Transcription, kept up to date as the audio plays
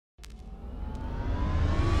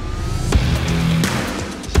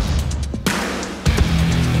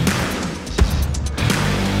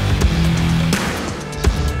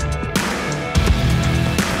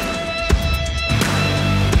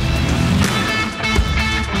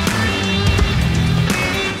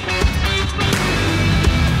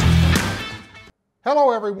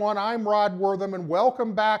Hello everyone, I'm Rod Wortham and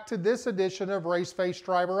welcome back to this edition of Raceface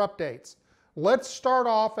Driver Updates. Let's start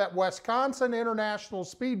off at Wisconsin International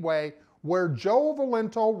Speedway, where Joe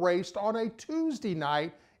Valento raced on a Tuesday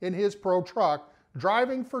night in his pro truck,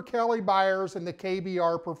 driving for Kelly Byers and the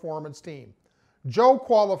KBR Performance team. Joe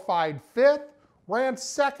qualified 5th, ran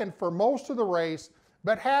 2nd for most of the race,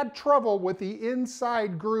 but had trouble with the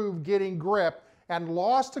inside groove getting grip and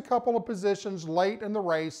lost a couple of positions late in the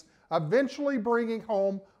race, eventually bringing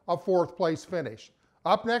home a 4th place finish.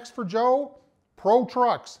 Up next for Joe, Pro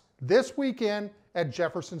Trucks, this weekend at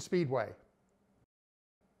Jefferson Speedway.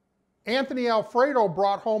 Anthony Alfredo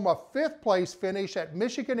brought home a 5th place finish at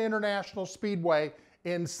Michigan International Speedway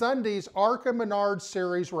in Sunday's ARCA Menards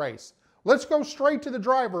Series race. Let's go straight to the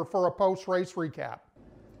driver for a post-race recap.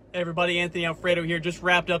 Hey everybody, Anthony Alfredo here. Just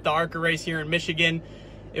wrapped up the ARCA race here in Michigan.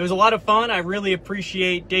 It was a lot of fun. I really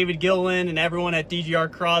appreciate David Gilliland and everyone at DGR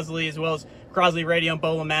Crosley, as well as Crosley Radio and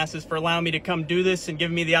Bola Masses, for allowing me to come do this and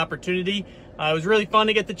giving me the opportunity. It was really fun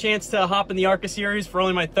to get the chance to hop in the ARCA series for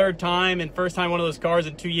only my 3rd time and first time one of those cars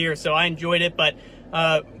in 2 years, so I enjoyed it. But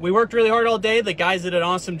we worked really hard all day. The guys did an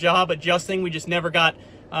awesome job adjusting. We just never got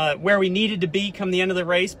where we needed to be come the end of the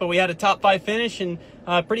race, but we had a top 5 finish, and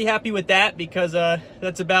pretty happy with that, because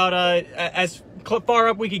that's about as far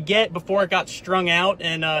up we could get before it got strung out,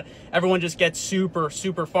 and everyone just gets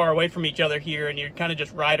super far away from each other here, and you kind of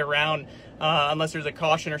just ride around unless there's a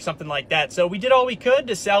caution or something like that. So we did all we could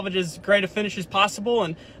to salvage as great a finish as possible,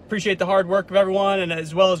 and appreciate the hard work of everyone, and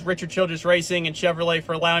as well as Richard Childress Racing and Chevrolet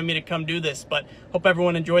for allowing me to come do this. But hope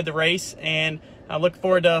everyone enjoyed the race, and I look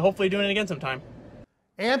forward to hopefully doing it again sometime.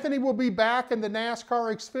 Anthony will be back in the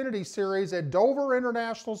NASCAR Xfinity Series at Dover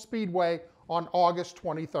International Speedway on August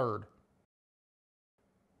 23rd.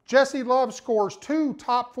 Jesse Love scores 2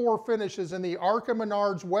 top 4 finishes in the ARCA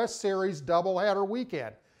Menards West Series doubleheader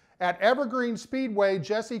weekend. At Evergreen Speedway,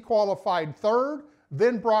 Jesse qualified 3rd,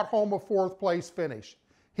 then brought home a 4th place finish.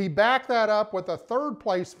 He backed that up with a 3rd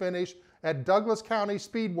place finish at Douglas County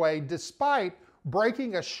Speedway, despite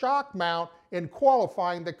breaking a shock mount in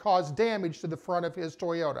qualifying that caused damage to the front of his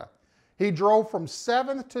Toyota. He drove from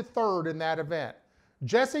 7th to 3rd in that event.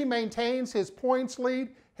 Jesse maintains his points lead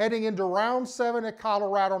heading into round 7 at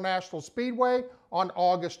Colorado National Speedway on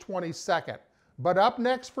August 22nd. But up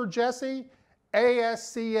next for Jesse,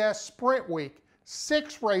 ASCS Sprint Week,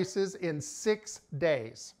 6 races in 6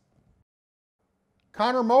 days.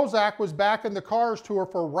 Connor Mozak was back in the Cars Tour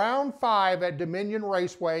for round 5 at Dominion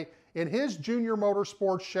Raceway in his Junior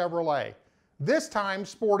Motorsports Chevrolet, this time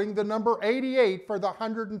sporting the number 88 for the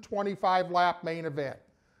 125-lap main event.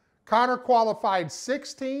 Connor qualified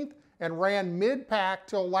 16th and ran mid-pack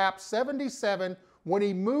till lap 77 when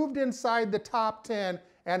he moved inside the top 10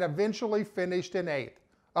 and eventually finished in 8th.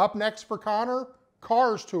 Up next for Connor,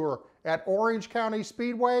 Cars Tour at Orange County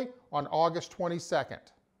Speedway on August 22nd.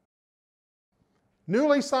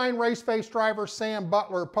 Newly signed Raceface driver Sam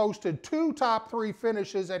Butler posted 2 top 3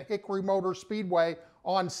 finishes at Hickory Motor Speedway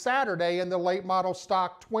on Saturday in the late model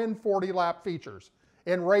stock twin 40-lap features.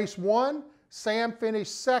 In race 1, Sam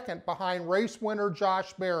finished 2nd behind race winner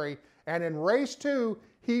Josh Berry, and in race 2,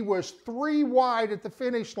 he was 3 wide at the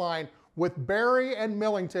finish line, with Berry and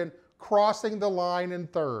Millington crossing the line in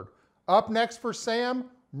 3rd. Up next for Sam,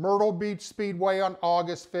 Myrtle Beach Speedway on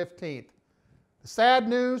August 15th. The sad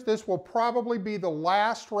news, this will probably be the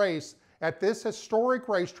last race at this historic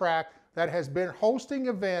racetrack that has been hosting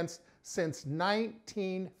events since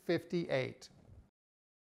 1958.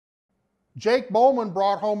 Jake Bowman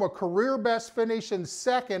brought home a career best finish in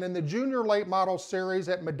 2nd in the Junior Late Model Series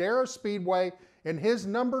at Madera Speedway in his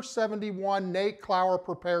number 71 Nate Clower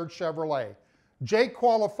prepared Chevrolet. Jake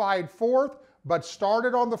qualified 4th, but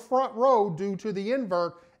started on the front row due to the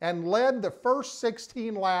invert and led the first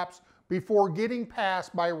 16 laps before getting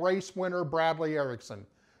passed by race winner Bradley Erickson.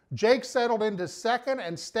 Jake settled into 2nd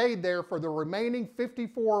and stayed there for the remaining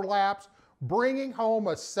 54 laps, bringing home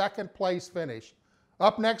a 2nd place finish.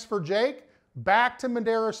 Up next for Jake, back to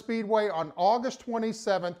Madera Speedway on August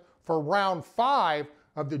 27th for round 5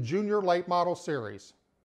 of the Junior Late Model Series.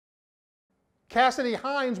 Cassidy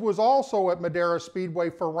Hines was also at Madera Speedway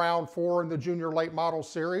for round 4 in the Junior Late Model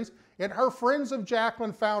Series in her Friends of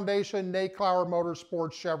Jacqueline Foundation Nate Clower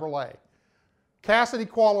Motorsports Chevrolet. Cassidy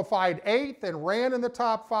qualified 8th and ran in the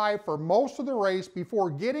top 5 for most of the race before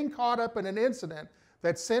getting caught up in an incident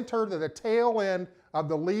that sent her to the tail end of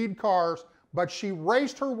the lead cars, but she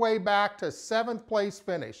raced her way back to 7th place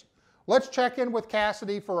finish. Let's check in with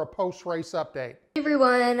Cassidy for a post-race update. Hey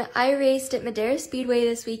everyone, I raced at Madera Speedway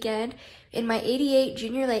this weekend in my 88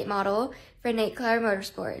 Junior Late Model for Nate Clower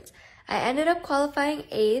Motorsports. I ended up qualifying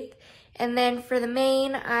 8th And then for the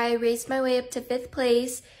main, I raced my way up to 5th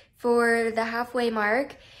place for the halfway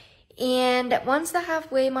mark. And once the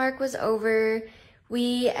halfway mark was over,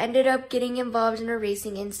 we ended up getting involved in a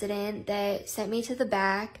racing incident that sent me to the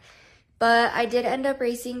back. But I did end up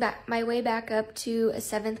racing my way back up to a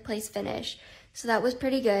 7th place finish. So that was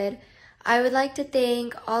pretty good. I would like to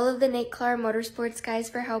thank all of the Nate Clark Motorsports guys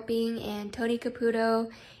for helping, and Tony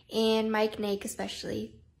Caputo and Mike Nake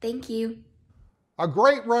especially. Thank you. A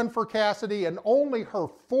great run for Cassidy and only her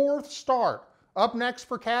 4th start. Up next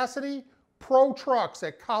for Cassidy, Pro Trucks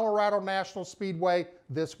at Colorado National Speedway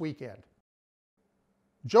this weekend.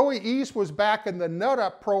 Joey East was back in the Nut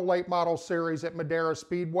Up Pro Late Model Series at Madera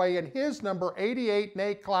Speedway in his number 88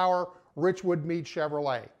 Nate Clower Richwood Meade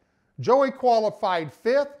Chevrolet. Joey qualified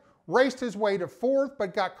 5th, raced his way to 4th,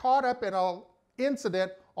 but got caught up in an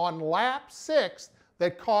incident on lap 6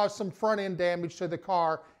 that caused some front end damage to the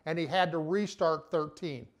car, and he had to restart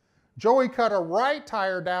 13. Joey cut a right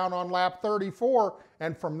tire down on lap 34,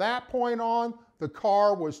 and from that point on, the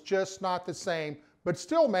car was just not the same, but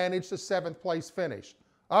still managed a 7th place finish.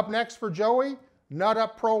 Up next for Joey, Nut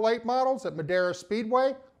Up Pro Late Models at Madera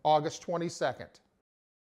Speedway, August 22nd.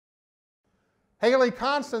 Haley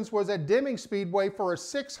Constance was at Deming Speedway for a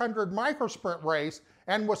 600 microsprint race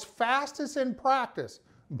and was fastest in practice,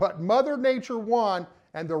 but Mother Nature won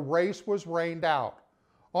and the race was rained out.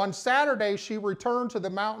 On Saturday, she returned to the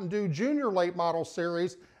Mountain Dew Junior Late Model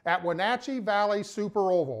Series at Wenatchee Valley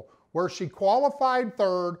Super Oval, where she qualified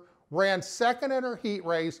 3rd, ran 2nd in her heat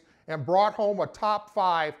race, and brought home a top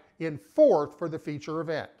 5 in 4th for the feature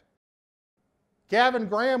event. Gavin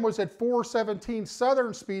Graham was at 417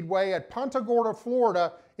 Southern Speedway at Punta Gorda,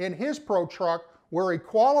 Florida in his pro truck, where he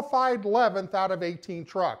qualified 11th out of 18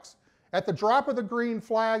 trucks. At the drop of the green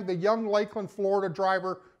flag, the young Lakeland, Florida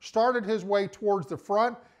driver started his way towards the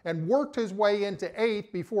front and worked his way into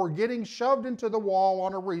 8th before getting shoved into the wall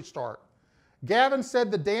on a restart. Gavin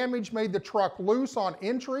said the damage made the truck loose on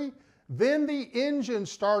entry, then the engine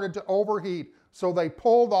started to overheat, so they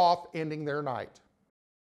pulled off, ending their night.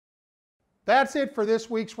 That's it for this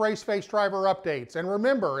week's Raceface Driver Updates. And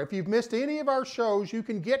remember, if you've missed any of our shows, you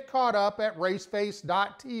can get caught up at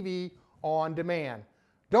raceface.tv on demand.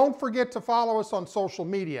 Don't forget to follow us on social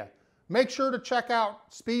media. Make sure to check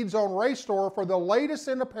out Speed Zone Race Store for the latest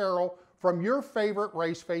in apparel from your favorite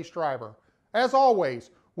Raceface driver. As always,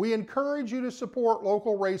 we encourage you to support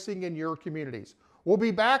local racing in your communities. We'll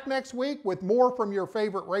be back next week with more from your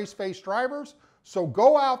favorite Raceface drivers, so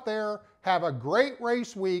go out there, have a great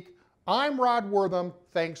race week. I'm Rod Wortham.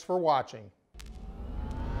 Thanks for watching.